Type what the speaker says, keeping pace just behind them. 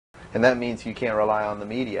And that means you can't rely on the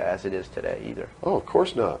media as it is today either. Oh, of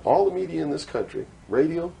course not. All the media in this country,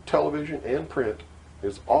 radio, television, and print,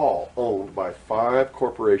 is all owned by 5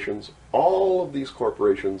 corporations. All of these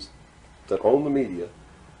corporations that own the media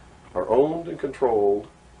are owned and controlled,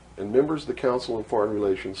 and members of the Council on Foreign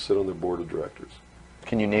Relations sit on their board of directors.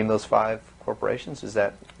 Can you name those 5 corporations? Is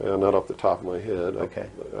that... Not off the top of my head. Okay.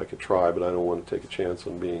 I could try, but I don't want to take a chance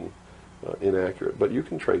on being inaccurate. But you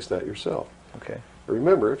can trace that yourself. Okay.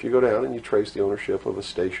 Remember, if you go down and you trace the ownership of a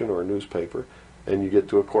station or a newspaper, and you get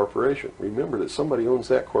to a corporation, remember that somebody owns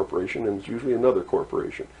that corporation, and it's usually another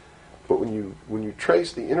corporation. But when you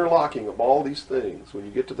trace the interlocking of all these things, when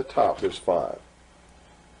you get to the top, there's 5.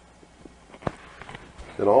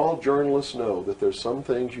 And all journalists know that there's some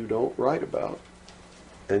things you don't write about,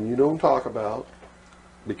 and you don't talk about,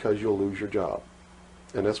 because you'll lose your job.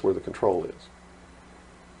 And that's where the control is.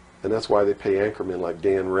 And that's why they pay anchormen like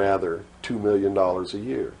Dan Rather $2 million a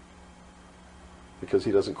year. Because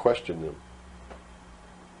he doesn't question them.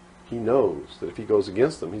 He knows that if he goes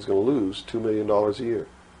against them, he's going to lose $2 million a year.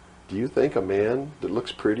 Do you think a man that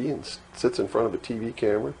looks pretty and sits in front of a TV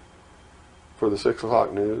camera for the 6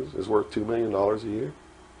 o'clock news is worth $2 million a year?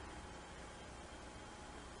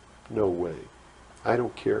 No way. I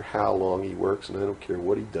don't care how long he works, and I don't care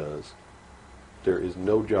what he does. There is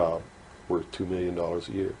no job worth $2 million a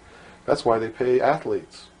year. That's why they pay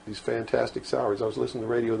athletes these fantastic salaries. I was listening to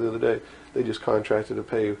the radio the other day. They just contracted to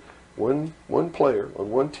pay one player on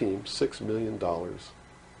one team $6 million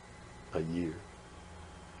a year.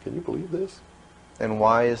 Can you believe this? And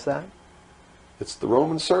why is that? It's the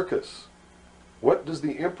Roman circus. What does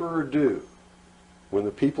the emperor do when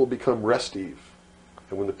the people become restive,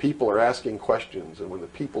 and when the people are asking questions, and when the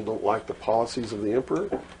people don't like the policies of the emperor?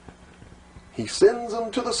 He sends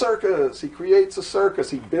them to the circus. He creates a circus.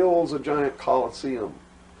 He builds a giant coliseum.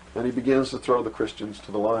 And he begins to throw the Christians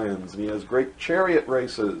to the lions. And he has great chariot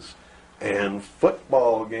races and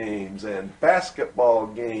football games and basketball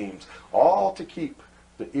games, all to keep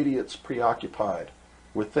the idiots preoccupied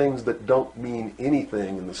with things that don't mean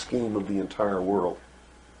anything in the scheme of the entire world,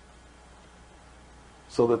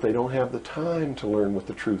 so that they don't have the time to learn what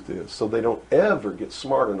the truth is, so they don't ever get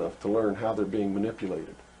smart enough to learn how they're being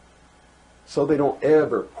manipulated, so they don't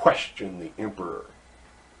ever question the emperor.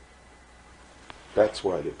 That's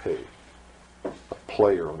why they pay a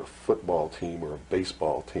player on a football team or a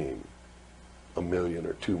baseball team $1 million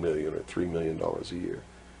or $2 million or $3 million a year.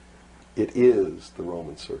 It is the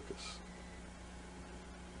Roman circus.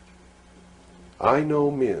 I know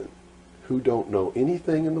men who don't know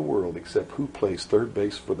anything in the world except who plays third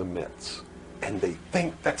base for the Mets. And they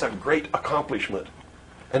think that's a great accomplishment.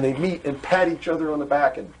 And they meet and pat each other on the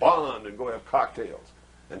back and bond and go have cocktails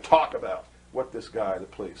and talk about what this guy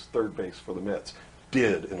that plays third base for the Mets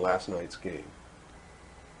did in last night's game.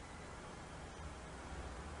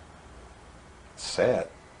 It's sad.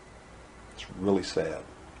 It's really sad.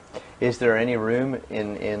 Is there any room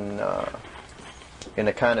in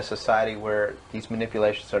a kind of society where these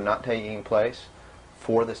manipulations are not taking place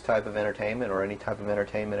for this type of entertainment, or any type of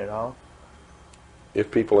entertainment at all? If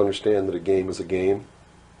people understand that a game is a game,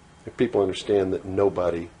 if people understand that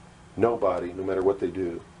nobody, no matter what they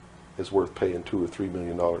do, is worth paying $2 or $3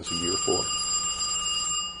 million a year for,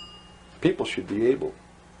 people should be able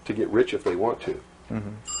to get rich if they want to,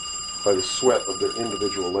 by the sweat of their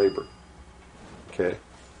individual labor. Okay?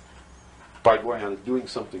 By going out and doing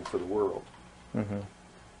something for the world.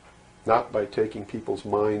 Not by taking people's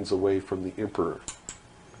minds away from the emperor.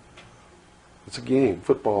 It's a game.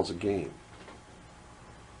 Football's a game.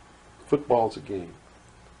 Football's a game.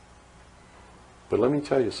 But let me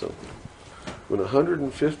tell you something. When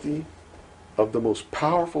 150 of the most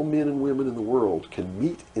powerful men and women in the world can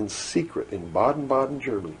meet in secret in Baden-Baden,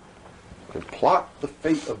 Germany, and plot the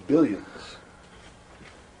fate of billions,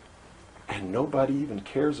 and nobody even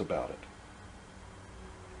cares about it,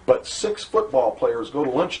 but 6 football players go to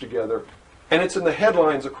lunch together, and it's in the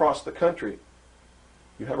headlines across the country,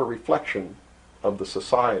 you have a reflection of the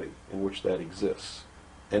society in which that exists.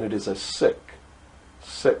 And it is a sick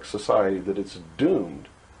society that is doomed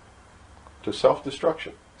to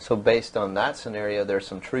self-destruction. So based on that scenario, there's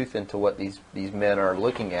some truth into what these men are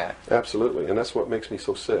looking at. Absolutely, and that's what makes me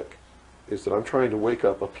so sick, is that I'm trying to wake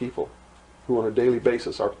up a people who on a daily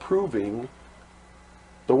basis are proving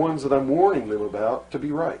the ones that I'm warning them about to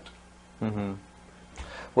be right.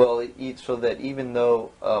 Well, so that even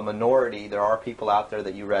though a minority, there are people out there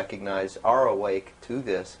that you recognize are awake to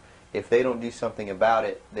this, if they don't do something about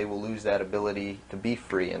it, they will lose that ability to be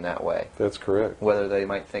free in that way. That's correct. Whether they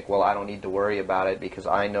might think, well, I don't need to worry about it because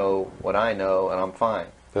I know what I know and I'm fine.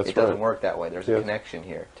 That's It doesn't right. work that way. There's a connection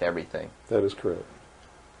here to everything. That is correct.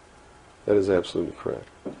 That is absolutely correct.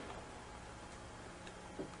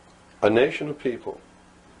 A nation of people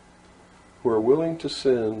who are willing to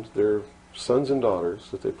send their sons and daughters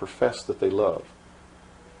that they profess that they love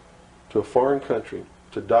to a foreign country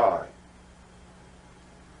to die,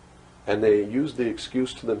 and they use the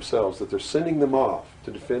excuse to themselves that they're sending them off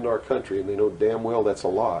to defend our country, and they know damn well that's a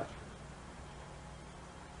lie,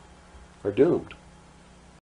 are doomed.